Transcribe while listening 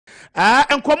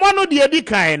And Komano the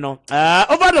Edikano,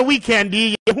 over the weekend,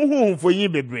 who for you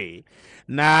be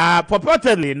na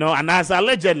purportedly, no, and as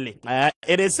allegedly,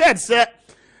 it is said, sir,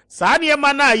 Sanya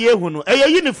Mana Yehunu,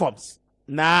 uniforms.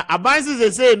 Na advances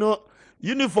they say no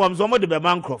uniforms, one of the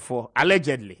bankro for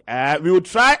allegedly. We will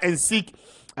try and seek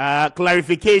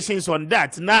clarifications on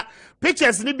that. Now,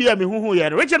 pictures ni biya mi huhu ya.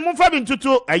 Richard Mumfabin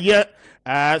tutu a year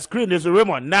screen is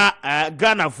Raymond na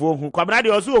Ghana for who. Kwabna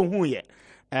de also who ye.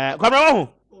 Kwabna who?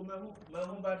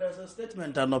 There's a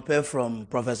statement I pay from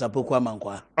Professor Pukwa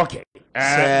Mankwa. Okay.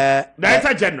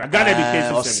 Director General Ghana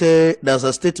Education say there's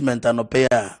a statement I pay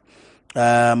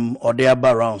or their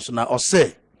backgrounds. Now or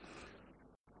say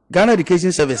Ghana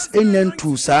Education Service enen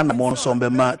to sana mon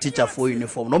sombema teacher for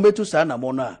uniform. Number 2 sana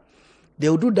mona. They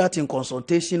will do that in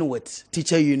consultation with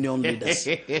teacher union leaders.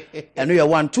 And we are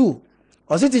 1, 2.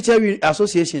 Also teacher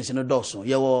associations in the Dawson.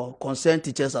 Your concerned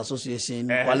teachers association,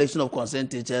 coalition of concerned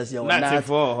teachers, your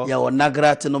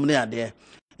Nagra Tenomnia there.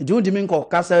 Do the mean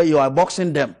Kasa, you are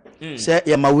boxing them. Say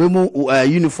ya mawemu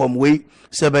uniform way,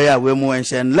 Sebaya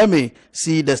Wemu and let me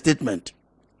see the statement.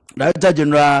 Director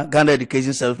General Ghana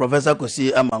Education Service, Professor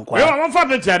Kosi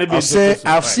Amankwa. Say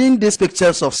I've seen these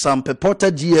pictures of some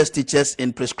purported GS teachers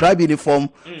in prescribed uniform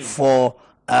for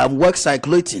work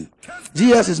cycling.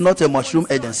 GS is not a mushroom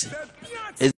agency.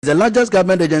 It's the largest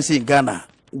government agency in Ghana.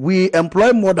 We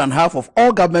employ more than half of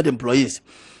all government employees.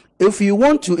 If you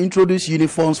want to introduce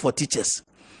uniforms for teachers,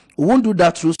 we won't do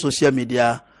that through social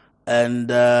media and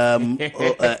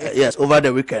yes, over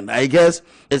the weekend. I guess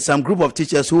it's some group of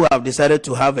teachers who have decided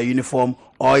to have a uniform,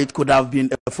 or it could have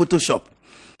been a Photoshop.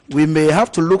 We may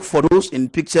have to look for those in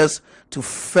pictures to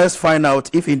first find out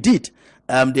if indeed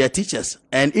they are teachers,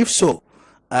 and if so,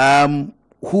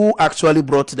 who actually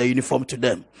brought the uniform to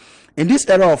them. In this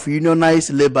era of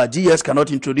unionized labor, GS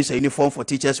cannot introduce a uniform for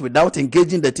teachers without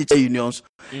engaging the teacher unions.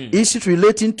 Issues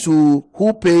relating to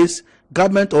who pays,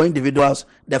 government or individuals,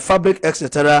 the fabric,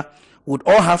 etc., would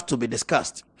all have to be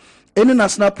discussed. Any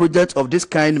national project of this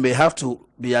kind may have to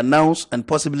be announced and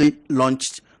possibly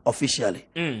launched officially.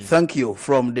 Thank you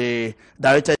from the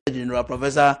Director General,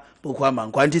 Professor Pukwa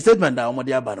Mankwa. And the statement that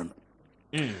Omodia Baron.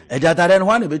 Ejataren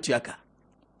one betuaka.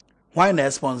 Why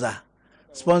not sponsor?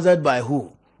 Sponsored by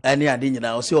who? Any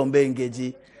adina also on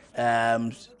engage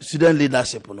student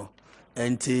leadership, no.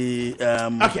 And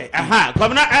okay,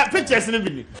 come now pictures in the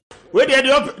video. Where did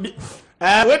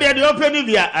you open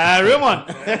via Raymond?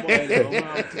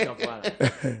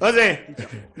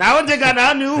 Now I take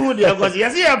an new who they because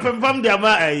yes, you have from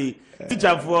the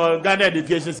teacher for Ghana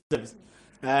Education Service.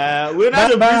 We're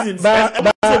not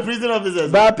the prison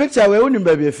officers. But picture we only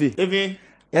baby fee. If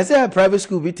yes, private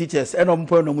school be teachers and on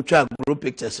point no mucha group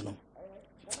pictures no.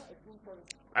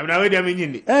 I'm not with them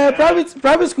in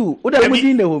private school. What are we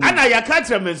doing the home? And I can't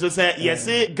remember so say yes,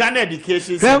 Ghana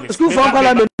Education Service. School for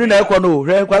Kwala no ekono.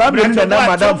 Kwala me na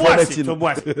madam for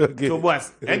to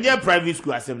boss. And your private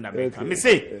school asem na be. Me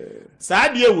say, saa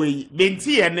de we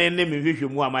benti ene ne me hwehwe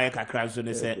mu amaya kakra so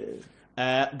ne say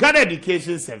Ghana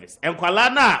Education Service. En Kwala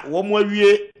na wo mo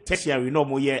awie tertiary no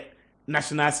mo ye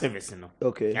national service no.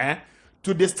 Okay.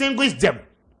 To distinguish them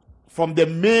from the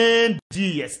main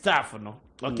GS staff no.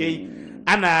 Okay,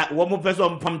 ana womo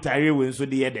person pam tire we so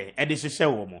de there e de hyehyɛ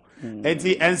womo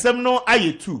enti ensem no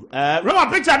aye tu rema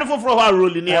picture no for how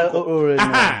rolling ne yanko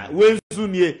aha we so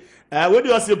nie we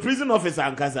dey say prison officer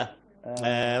ankasa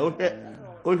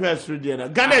okay studio na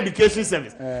Ghana Education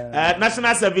Service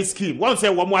national service scheme one say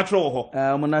womo atro ho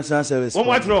womo national service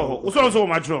womo atro ho so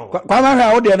womo atro ho kwa ma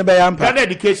ha wo de ne be yampa Ghana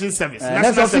Education Service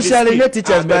national officially service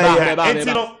teachers be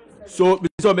enti no. So,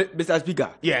 Mr.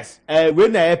 Speaker, yes.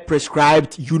 When I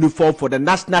prescribed uniform for the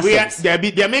national service,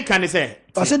 there may can say.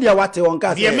 I said you what one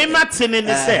cast. There may not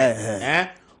say.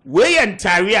 We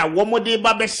entire one more day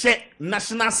babeshe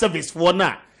national service for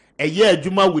now. A year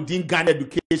Juma within Ghana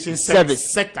Education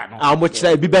Service sector. How much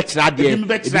I be better at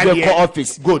the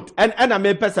office? Good. And I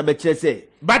may pass a better say.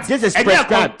 But this is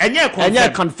prescribed and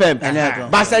yet confirmed.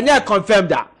 But I confirmed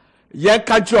that. Yeah,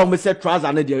 country almost said trans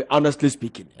and they honestly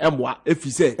speaking. If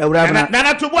you say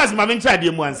Nana to was my mentor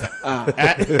once.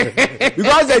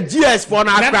 Because the GS for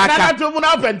now Nana to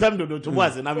Munapentam to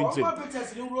was and having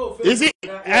is it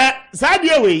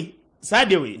Sadia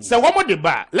way. So one more the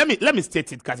bar. Let me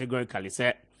state it categorically,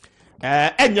 sir.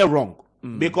 And you're wrong.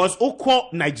 Because Oko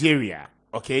Nigeria,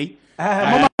 okay?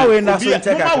 Mama we na so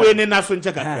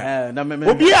check.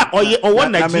 Obia or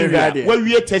one Nigeria where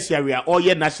we tertiary or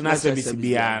national service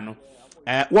bia no.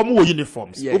 One more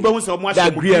uniforms. Obehu say omo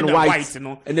that green and white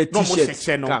no. And the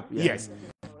t-shirt no. Yes.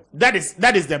 That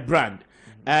is the brand.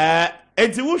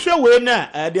 Enti wo hwe we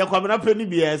na the akwamena pani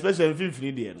bia especially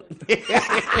 15 dey no.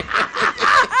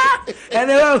 And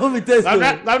they who me test. I'm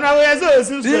not where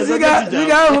so You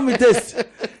got who me test.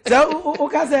 So who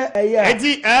can say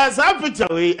yeah. Some picture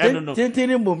we I don't know.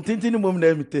 Tintin mum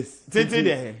name test. Tintin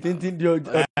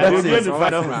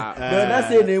that's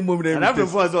the name mum name. And I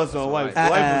propose also wife is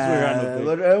test.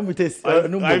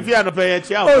 I fear no pay a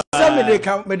child. Oh, some they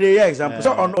come with the example.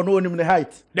 So on him the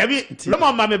height. David, no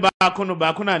more mammy back on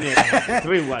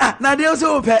 3-1. Now they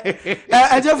also pay.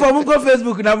 I just for go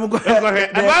Facebook now go.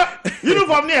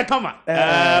 Uniform near come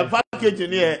package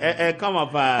near come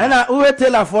up. And I will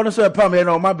tell a phone so a pam and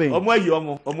on my bin. Or you come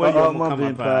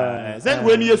up. Said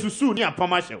when you soon near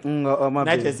Pamasho.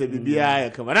 That is a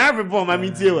BBI come. And I report my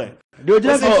meeting. Do you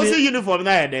just see uniform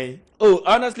nowadays? Oh,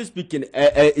 honestly speaking,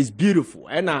 it's beautiful.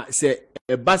 And I say,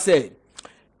 Basse,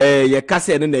 your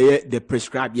cousin and the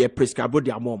prescribe, your prescribe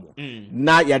their mom.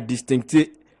 Now you're distinctive.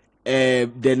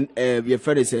 Then your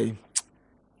friend say,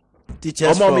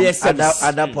 teachers from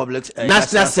other public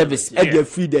national service, and you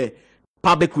free the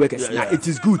public workers. Now it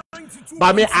is good. But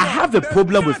I mean, I have a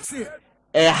problem with,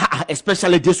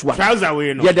 especially this one. Trouser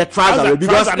way, yeah, the trouser way,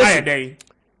 because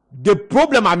the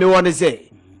problem I may want to say.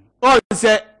 All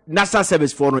say national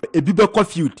service for a be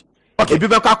confused. Okay, be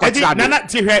confused. Nana,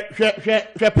 she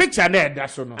picture there.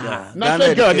 That's no.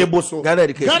 National girl de boso. Ghana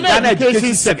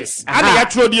Education Service. And they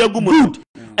throw the good.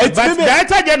 But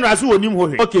Director General so onim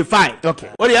ho. Okay, fine. Okay.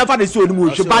 What the answer is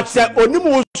onim ho. But say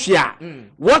onim ho share.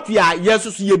 What we are yes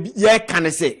so ye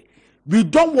can say. We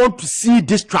don't want to see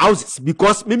these trousers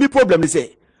because maybe problem is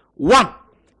say one.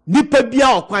 Nipa bia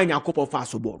okwan yakopɔ fa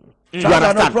so bo. You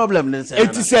understand? No problem then say.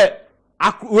 It is say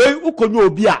we ukonyo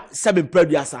obi a 7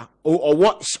 praduasa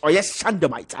or yes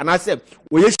shandamite and I said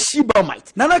we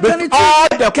shibamite nana can it all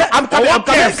the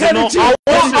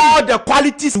all the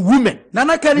qualities women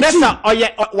nana can it nessa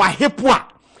wa hepua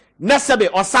nessa be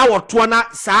osawo to na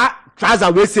sa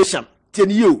trouser we station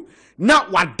ten you na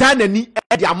wadana ni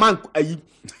e the man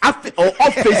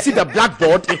or facing the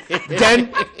blackboard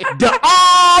then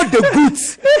all the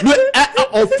goods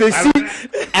of facing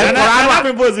and I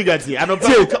propose gati I don't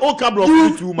o kablo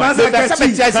too much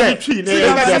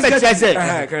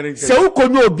so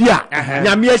ukonyo obi a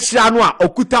nyame ahira no a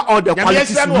okuta all the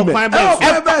qualities women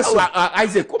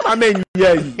Isaac kuma men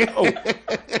yi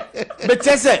but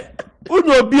say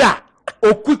unyo obi a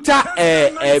okuta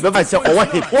be fa say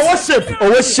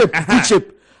owo shape good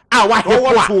shape wa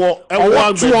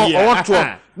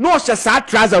no she sa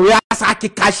trouser we as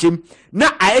akikashim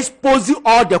na I expose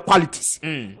all the qualities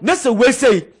na say we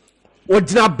say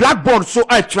odina blackboard so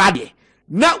trade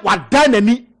na wadan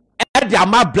ani e dey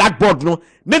ama blackboard no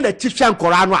na na chifia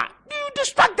nkora no a you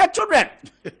distract the children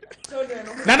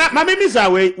nana mama mi say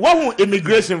we wo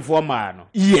immigration for man no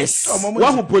yes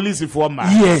wo police for man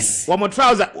yes wo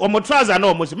trouser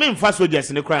no mo me mfa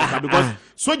soldiers ne crime because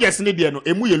soldiers ne dey no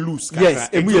emu ye loose yes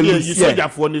emu ye loose soldier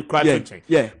for ne crime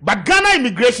yeah but Ghana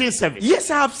Immigration Service yes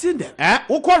I have seen them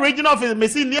wo call regional office me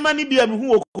see niam ni bia me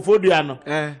hu okofodua no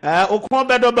wo ko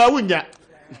bedo ba wunya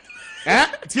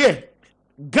tie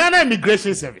Ghana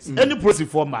Immigration Service any process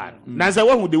for man na say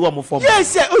wo hu dey wo mo for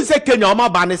yes o say Kenya o ma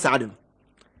ba ne sa dem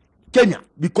Kenya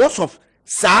because of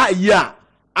yeah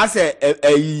as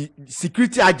a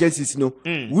security agencies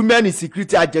women in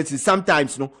security agencies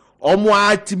sometimes omo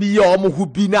atimi omo hu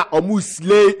bi na omo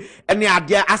slay any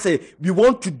idea as we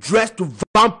want to dress to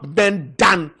vamp men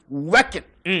down working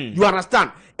you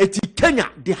understand et Kenya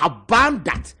they have banned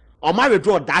that or my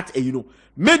withdraw that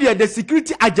media the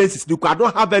security agencies they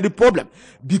don't have any problem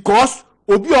because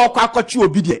obi okwakochi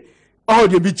obi there all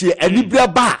the biche any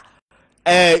ba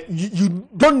you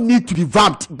don't need to be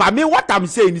vamped. But me, what I'm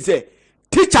saying is,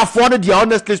 teacher for the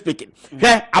honestly speaking.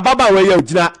 Hey, Ababa where you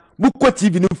jina, muko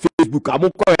TV no Facebook,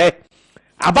 amuko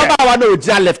Ababa wa no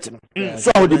jina left.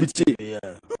 So how the bichi?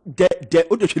 The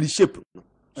actually shape.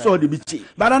 So the bichi.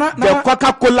 Banana, the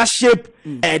Coca-Cola shape,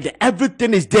 and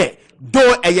everything is there.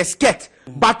 Though a skirt,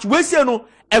 but we say no.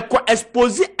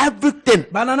 Expose everything.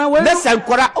 Banana well. Let's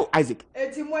encourage. Oh, Isaac. No.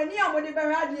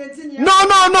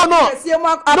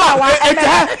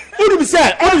 Who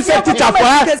say teacher for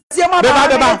her?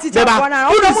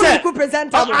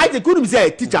 Isaac, who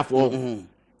say teacher for?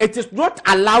 It is not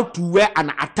allowed to wear an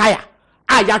attire.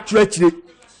 Ya church.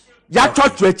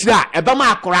 Eba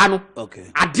ma akora no. Okay.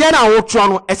 Ade na wo tro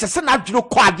no, esese na dwuro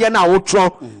kọ ade na wo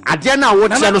tro. Ade na wo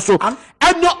tro no so.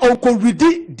 ɛna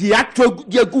ɔnkɔredi the actual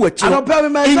yegu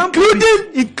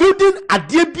including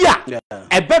adeɛ bi a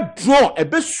ɛbɛ draw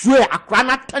ɛbɛ sue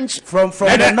akora attention from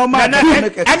the normal ɛna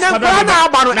nkora na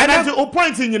aba no ɛna ti o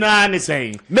point nyinaa ne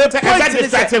sɛn ɛbɛ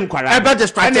distract nkwara ɛbɛ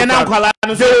distract ɛna nkwara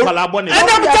no so nkwara bɔ ne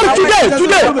ɛna today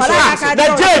the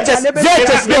JHS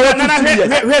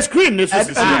her screen ne so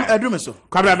adum so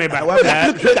kwabra me ba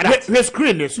her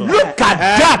screen ne so look at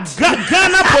that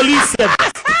Ghana police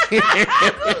service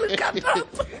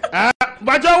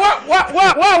but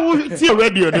what see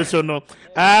radio no so no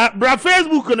bra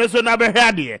Facebook no so na be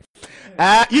here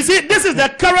you see this is the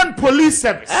current police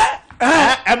service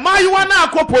am I want to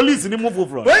call police ni move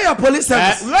from where your police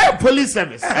service police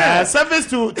service service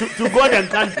to God and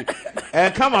country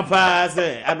come up as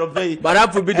and obey but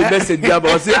that would be the message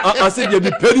I say you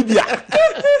be peri bia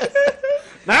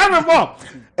na remember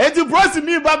eti prosi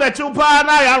mi ba be chupa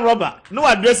na ya rubber no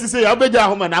address say ya obeja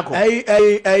home na ko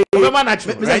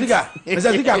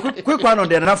Mr. quick one on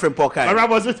the African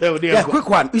podcast. Yeah, quick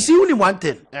one. You see, only one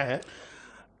thing.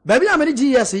 Baby, how many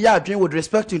GS you are doing with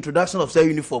respect to introduction of say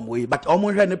uniform way, but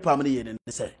almost any permanent year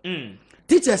say.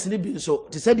 Teachers need be so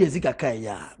to say the Zika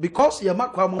Kaya because your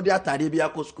Makwa Mondia Tadibia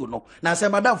school no. Now say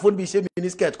madam phone be say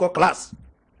miniskirt call class.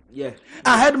 Yeah.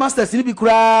 A headmaster need be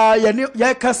cry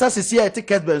ya Kansas is here take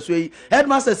Kessben so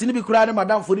headmaster need be cry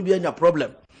madam phone be any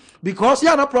problem. Because you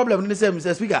have no problem in the same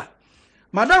Mr. Speaker.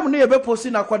 Madam ne ebe post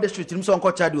na kwa district nim so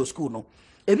onko charge school no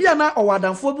ebi ana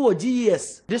owadamfo bi o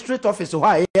GES district office ho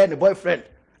aye ne boyfriend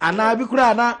ana bi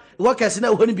kura na workers na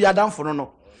ho ni bi adamfo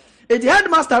no the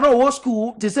headmaster no wo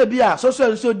school te say bia so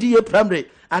DA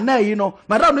primary ana yi no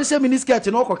madam no say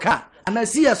miniskirt no okoka ana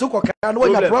CS okoka no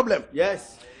nya problem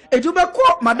yes eju be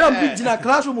ko madam bi gina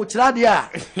classroom kira de a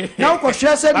na ko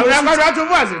hwe say to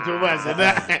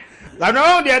I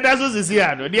know the others is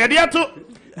here no the idea to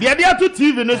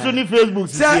TV no so ni Facebook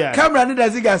is here. Camera ni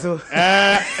does it so.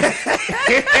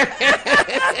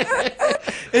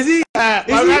 Is he? Madam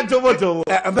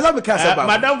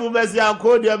Bubesi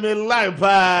anko dia me live pa.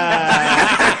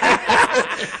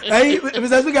 Hey,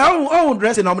 Mr. Speaker, how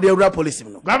dressing on the rap police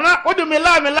no. Governor, what do me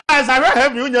live I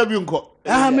have you nya bi nko.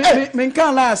 Me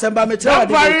kan la asamba me try.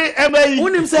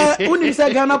 Unim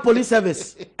say Ghana Police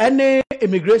Service any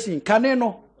immigration can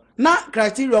no. Na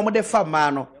criteria mo de fa ma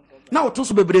no. Na oto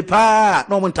so bebre pa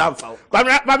na o monta mfa. Ba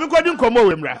me kwadi nkomo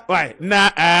wemra. Why? Na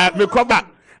me koba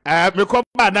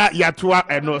na yatoa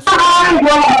eno so.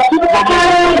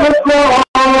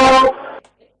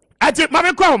 Ati ma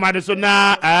me kwa ma de so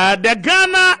na the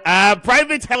Ghana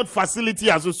Private Health Facility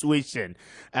Association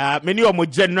many of my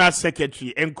general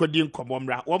secretary enkodi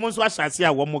nkomomra. Wo mo so ahyase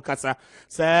a wo mo kasa.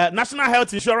 Say National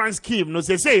Health Insurance Scheme no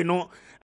say no